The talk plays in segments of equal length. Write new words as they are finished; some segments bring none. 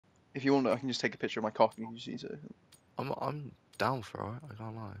If you want, I can just take a picture of my cock and you just use it. I'm down for it. I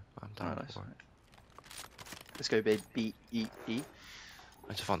can't lie. I'm down Nice. for it. Let's go, babe. B-E-E. I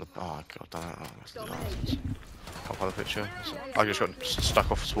need to find the. Oh god, damn it. Oh, that's the last. Can't find the picture. I just got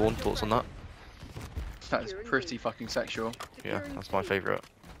stuck off spawn. Thoughts on that? That is pretty fucking sexual. Yeah, that's my favourite.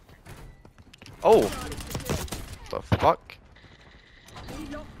 Oh! The fuck?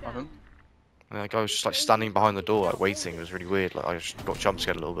 Nothing. And that guy was just like standing behind the door, like waiting. It was really weird. Like I just got jump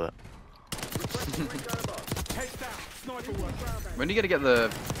scared a little bit. When are you gonna get the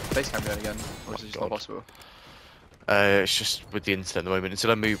base cam going again? Or is it just not God. possible? It's just with the internet at the moment.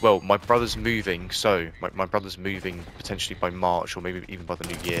 Until I move, well, my brother's moving, so my brother's moving potentially by March or maybe even by the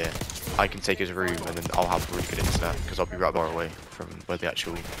new year. I can take his room and then I'll have really good internet because I'll be right far away from where the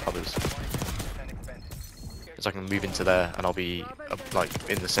actual hub is. So I can move into there and I'll be like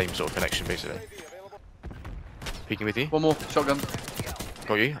in the same sort of connection basically. Peeking with you. One more shotgun.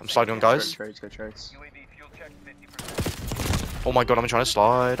 Got you. I'm sliding on guys. Go trades. Oh my god, I'm trying to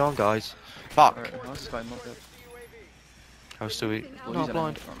slide on guys. Fuck. Alright, that's fine, not good. How was Stewie? Well, No, he's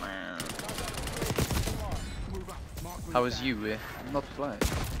blind. How was you? Not playing.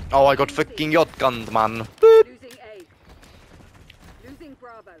 Oh, I got fucking yacht gunned, man. Losing A. Losing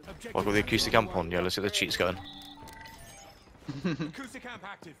Bravo. Oh, I got the acoustic amp on. Yeah, let's get the cheats going. Acoustic amp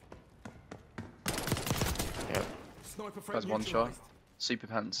active. Yeah. That's one shot. Super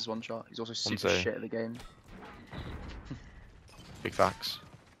Pants is one shot. He's also super A. shit at the game. Big facts.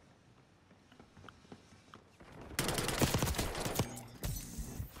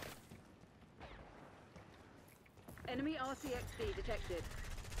 Enemy RCXD detected.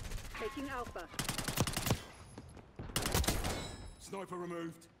 Taking Alpha. Sniper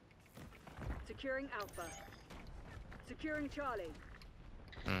removed. Securing Alpha. Securing Charlie.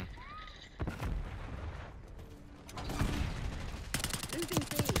 Losing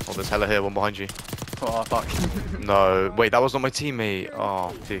B. Oh, there's hella here. One behind you. Oh fuck. No, wait, that was not my teammate.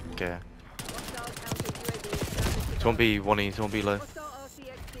 Oh, dick. Hostile counter UAV established. 2-1B, 1E, 2-1B low. Hostile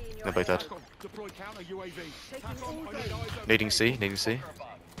RCXD in your They're both dead. Deploy counter UAV. Taking all B. Needing C, needing C.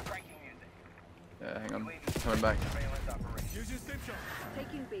 Yeah, hang on. Coming back. Using stim shot.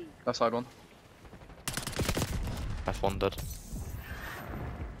 Taking B. Left side one. F1 dead.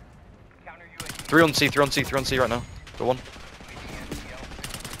 3 on C, 3 on C, 3 on C right now. Got one.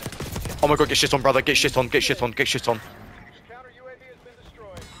 Oh my god, get shit on, brother. Get shit on, get shit on, get shit on.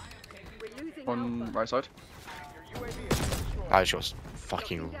 We're losing One Alpha. right side. I just got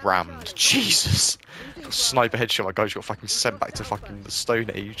fucking rammed. Jesus. Got sniper headshot, my guy just got fucking sent back to fucking the Stone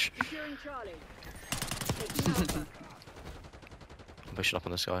Age. Securing Charlie. Taking Alpha. I'm pushing up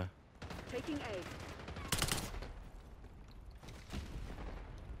on this guy. Taking A.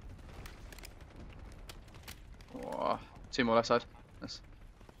 Oh, two more left side. Yes.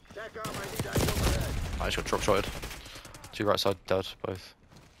 I just got drop shotted. 2 right side dead, both.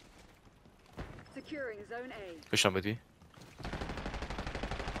 Securing Zone A. Pushing up with you.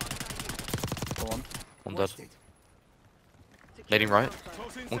 Go on. One dead. Securing Nading right.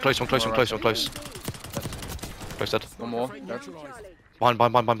 Alpha. One close, one close, one close, one close. Close dead. One more. Taking Dead. down Charlie.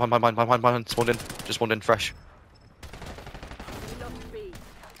 Behind. Spawned in. Just spawned in fresh. We lost B.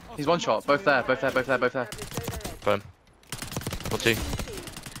 He's one shot. Both there. Both there. Both there. Both there. Established Boom. Got 2. zone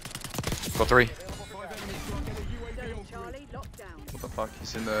ahead. Got 3. Zone Charlie locked down. What the fuck?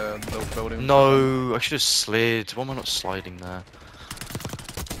 He's in the little building. No, I should have slid. Why am I not sliding there?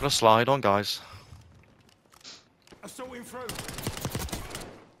 I'm gonna slide on, guys. Assaulting through.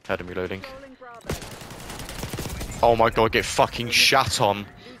 Head and reloading. Controlling Bravo. Oh my god, get fucking shat on.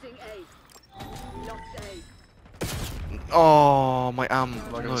 Losing A. Lost A. Oh, my am.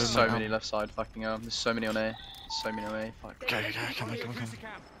 Like, No, there's so my many am. left side. Fucking There's so many on A. So many on A. Fuck. Okay, come on. Acoustic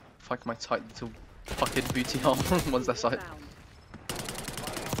amp. Fuck my tight little fucking booty hole. One's left side. Found.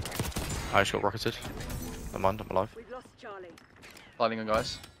 I just got rocketed. Never mind, I'm alive. We've lost Charlie. Sliding on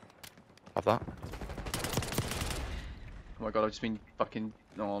guys. Have that. Oh my god, I've just been fucking.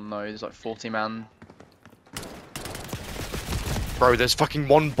 Oh no, there's like 40 man. Bro, there's fucking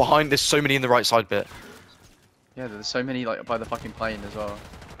one behind. There's so many in the right side bit. Yeah, there's so many like by the fucking plane as well.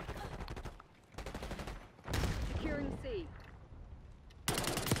 Securing C.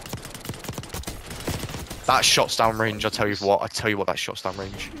 That shot's down range, I tell you what, that shot's down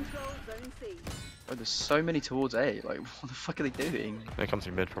range. Control Zone C. Oh, there's so many towards A. Like, what the fuck are they doing? They come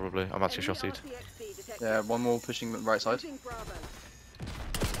through mid, probably. I'm actually Enemy shotted. RCXD detected. Yeah, one more pushing the right side. Losing Bravo.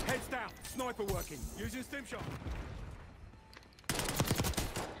 Heads down. Sniper working. Using stim shot.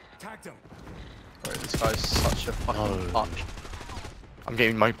 Tagged him. Bro, this guy's such a fucking No. fuck. I'm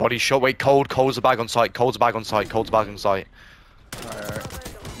getting my body shot. Wait, Cold's a bag on site. Cold's a bag on site. Alright.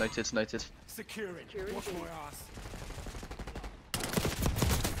 Noted. Securing. Securing Watch B. my ass.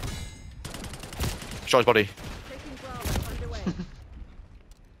 Shot his body. Taking Bravo underway.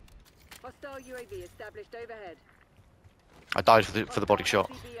 Hostile UAV established overhead. I died for the body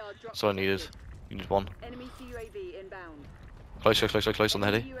shot. RCBR drop That's all I needed. detected. You need one. Enemy CUAV inbound. Close on the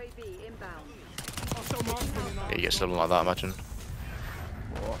heady. UAV inbound. Hostile marksman in Yeah, arms. you get stolen like that, imagine.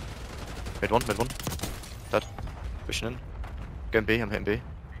 What? Mid one. Dead. Pushing in. Going B, I'm hitting B.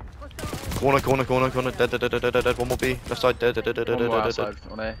 Hostile Corner. Dead. One more B. Left side, dead. One more outside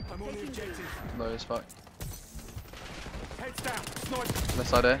on A. I'm on the objective. Low as fuck. Heads down. Sniper. Left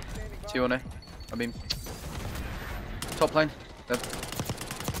side A. 2 on A. I mean, top plane. Dead. B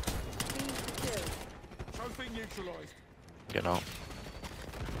secured. Trophy neutralized. Getting out.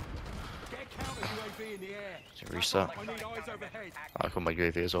 Get counter UAV in the air. Reset. I need eyes overhead. I caught my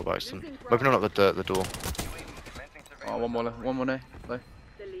UAV as well by accident. Opening up the door. Oh, one more A. Low.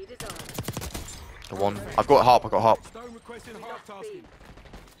 The lead is ours. The one. I've got harp. Stone requesting We hard lost tasking. B.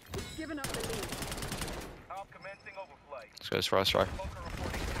 We've given up the lead. Let's go, let's try.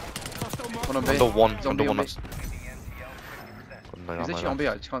 Hostile One on marksman. B. Under one. He's on Under B, one. on B. That's. He's literally on B.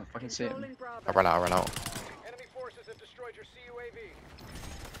 I just can't fucking see him. Controlling Bravo. I ran out. Enemy forces have destroyed your CUAV.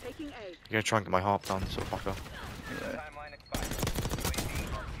 Taking A. You're gonna try and get my harp down, sort of fucker. Yeah.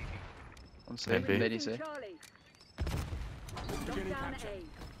 On C. Maybe. Lady C. Charlie. Beginning Lockdown capture. A.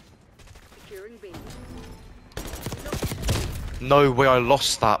 Securing B. No way, I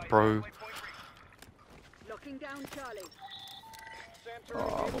lost that, bro. Locking down Charlie.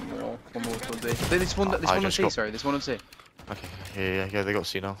 Oh, one more towards B. This one I on just C, got- sorry. This one on C. Okay, yeah, they got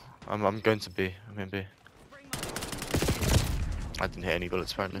C now. I'm going to B. I'm in B. I didn't hit any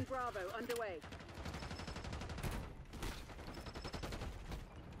bullets apparently. Bravo underway.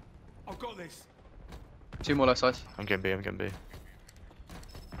 I've got this. 2 more left side. I'm getting B.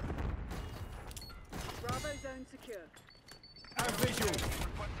 Bravo zone secure. Our visual.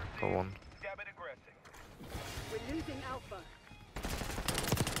 Got one. We're losing Alpha.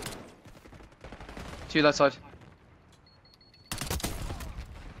 2 left side.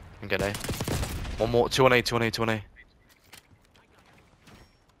 I'm getting A. One more. 2 on A. I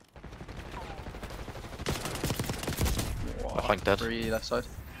flank dead. 3 left side.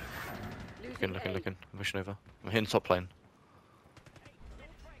 Losing A. Looking. I'm pushing over. I'm hitting top plane.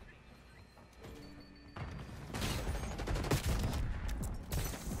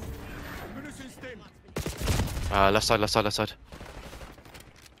 Munition stim. Left side.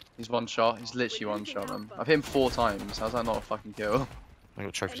 He's one shot. He's literally one shot, man. I've hit him 4 times. How's that not a fucking kill? I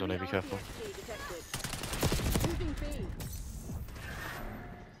got trophies on A, be careful. RCXD detected. Losing B.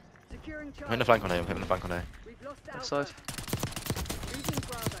 Securing I'm hitting Charlie. the flank on A. We've lost Left Alpha. side. Losing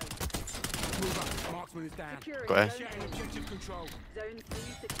Bravo. Move up. Marksman is down. Securing Got A. Zone Getting objective control. Zone C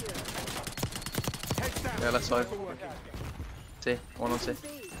secure. Heads down. Yeah, left side. Sniper working. C. One on C. Losing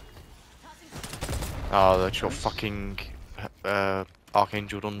B. Oh, that's your fucking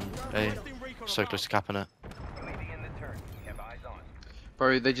Archangel on A. Requesting recon So above. close to capping it.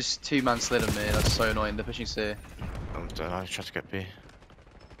 Bro, they just 2-man slid on me. That's so annoying. They're pushing C. I tried to get B.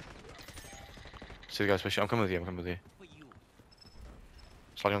 See the guys pushing. I'm coming with you.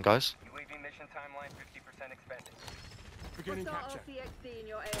 Sliding on guys. Beginning Hostile capture. RCXD in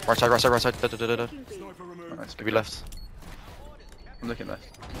your area. Right side. Dead. Taking B. Sniper removed. Nice. Maybe left. I'm looking left.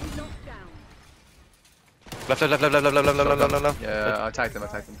 Locked down. Left. Yeah, I tagged him.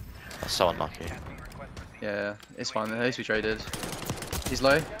 That's so unlucky. Yeah, it's fine. At least we traded. He's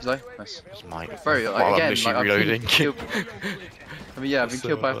low. Nice. It's my. Bro, like, While I'm again, literally like, I've been reloading. killed- I mean, yeah, I've been So,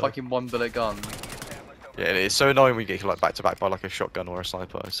 killed by a fucking 1-bullet gun. Yeah, it's so annoying when you get like back to back by like a shotgun or a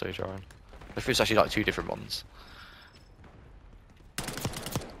sniper. It's so jarring. If it's actually like 2 different ones.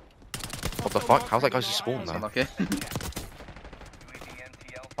 What the fuck? How's that guy just spawned That's there? unlucky.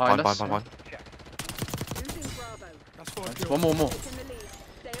 Fine. Losing Bravo. That's 5 Nice. kills. One more. Taking the lead.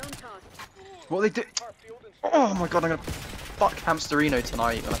 Stay on task. What are they do? Oh my god, I'm gonna fuck Hamsterino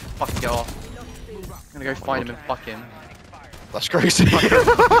tonight when I fucking get off. We lost B. I'm gonna go find him and fuck him. That's crazy. Find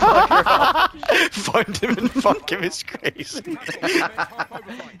him and fuck him. It's crazy.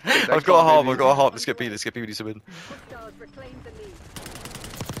 I've got a harp. Let's get B. We need to win. Hostiles reclaim the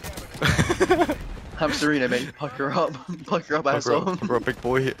lead. Hamsterino, mate, puck her up, asshole. I've got a big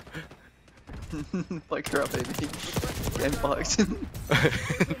boy. Puck her up, baby. Getting fucked. Keep it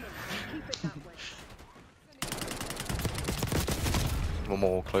that way. One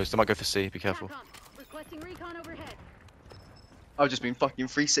more close. They might go for C. Be careful. Back up. Requesting recon overhead. I've just been fucking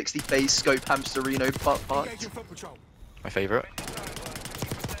 360 phase scope Hamsterino butt fucked. Engaging foot patrol. My favourite.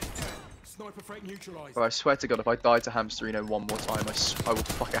 Sniper threat neutralized. Bro, I swear to God, if I die to Hamsterino one more time, I will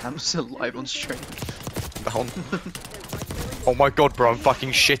fuck a hamster live on stream. Down. Oh my god, bro, I'm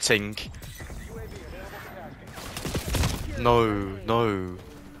fucking shitting. No, no.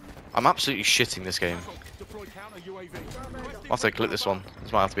 I'm absolutely shitting this game. Deploy counter UAV. I'll have to clip this one.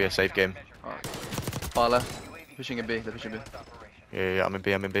 This might have to be a safe game. Alright. Far left. Pushing a B, they're pushing B. Yeah, I'm in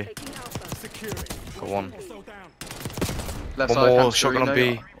B, I'm in B. Taking Alpha. Secure it. Got one. Hostile down. Left One side, more, Hamsterino. shotgun on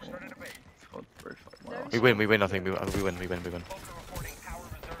B. God, bro, fuck my arse. We win, I think. We win.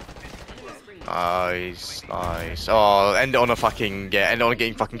 Nice, nice. Oh, end it on a fucking, yeah, end it on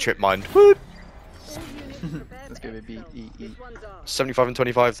getting fucking trip mined. Woo! All units prepare Let's for go with B, exfil. E, E. This one's ours. 75 and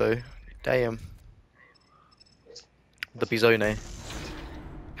 25 though. Damn. The Bizone.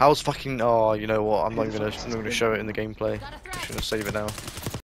 How's fucking, oh, you know what, I'm not gonna show it in the gameplay. I'm just gonna save it now.